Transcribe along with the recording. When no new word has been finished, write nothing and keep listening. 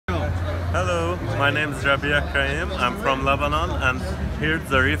Hello, my name is Rabia Kraim. I'm from Lebanon, and here's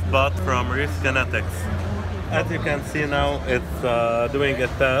the Reefbot from Reef Kinetics. As you can see now, it's doing a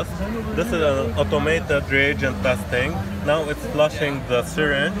test. This is an automated reagent testing. Now it's flushing the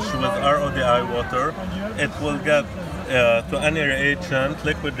syringe with RODI water. It will get to any reagent,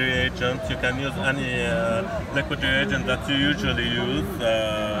 liquid reagent. You can use any liquid reagent that you usually use,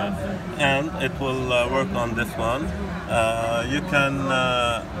 and it will work on this one. You can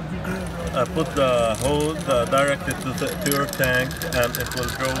put the hose directly to your tank, and it will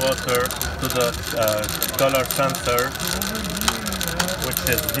draw water to the color sensor, which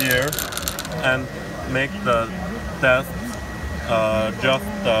is here, and make the test.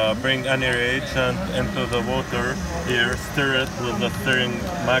 Just bring any reagent into the water here, stir it with the stirring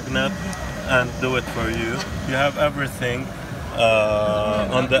magnet, and do it for you. You have everything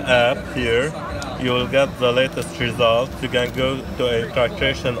on the app here. You will get the latest results. You can go to a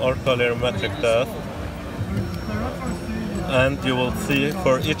titration or colorimetric test, and you will see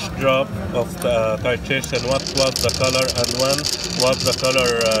for each drop of the titration what was the color and when was the color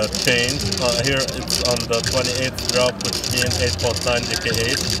changed. Here it's on the 28th drop, which means 8.9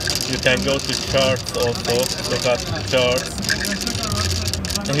 dk8. You can go to charts also, look at charts.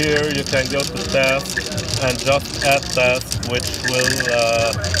 Here you can go to test and just add test, which will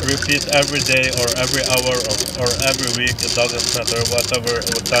repeat every day or every hour or every week. It doesn't matter, whatever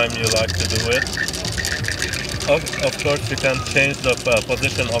time you like to do it. Of course, you can change the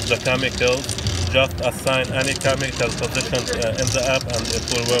position of the chemicals. Just assign any chemical position in the app, and it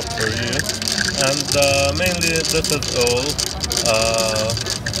will work for you. And mainly, this is all.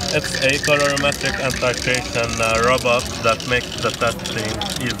 It's a colorimetric and titration robot that makes the testing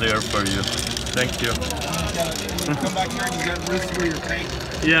easier for you. Thank you. Come back here and you got this for your tank.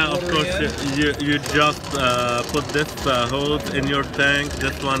 Yeah, of course, you just put this hose in your tank,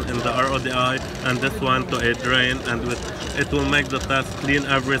 this one in the RODI, and this one to a drain, and it will make the test, clean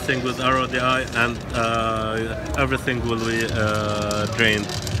everything with RODI, and everything will be drained.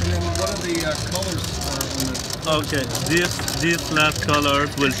 And then what are the colors on the... Okay, these last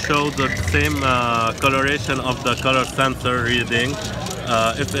colors will show the same coloration of the color sensor reading.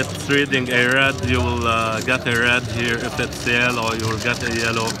 If it's reading a red, you will get a red here. If it's yellow, you will get a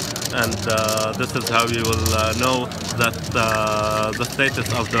yellow. And this is how you will know that the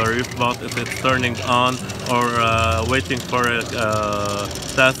status of the Reefbot, if it's turning on or waiting for a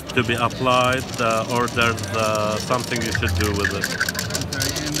test to be applied, or there's something you should do with it.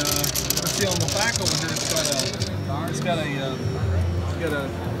 Okay, and let's see on the back over here, it's got a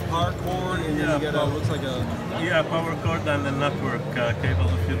power cord, and then you got looks like a... Yeah, power cord and a network cable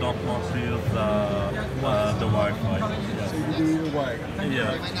if you don't want to use the Wi-Fi. Yes. So you can do either way.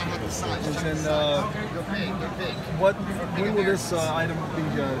 Yeah. And then when will this item be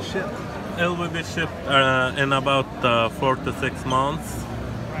shipped? It will be shipped in about 4 to 6 months.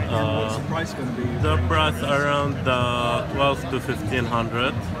 And what's the price going to be? The price around 12 to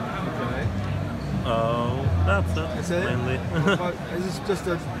 1500. Okay. That's it. Mainly. This is just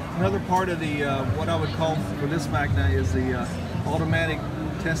another part of the what I would call for this magnet is the automatic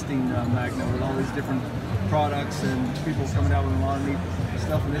testing magnet with all these different products and people coming out with a lot of neat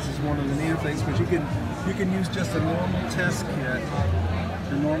stuff. And this is one of the neater things because you can use just a normal test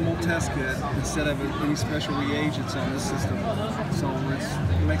kit, instead of any special reagents on this system. So it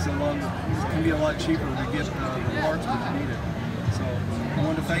makes it can be a lot cheaper to get the parts when you need it. So I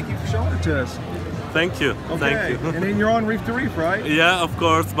wanted to thank you for showing it to us. Thank you. Okay. Thank you. And then you're on Reef to Reef, right? Yeah, of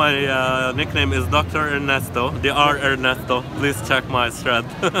course. My nickname is Dr. Ernesto, Dr. Ernesto. Please check my thread.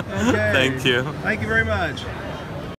 Okay. Thank you. Thank you very much.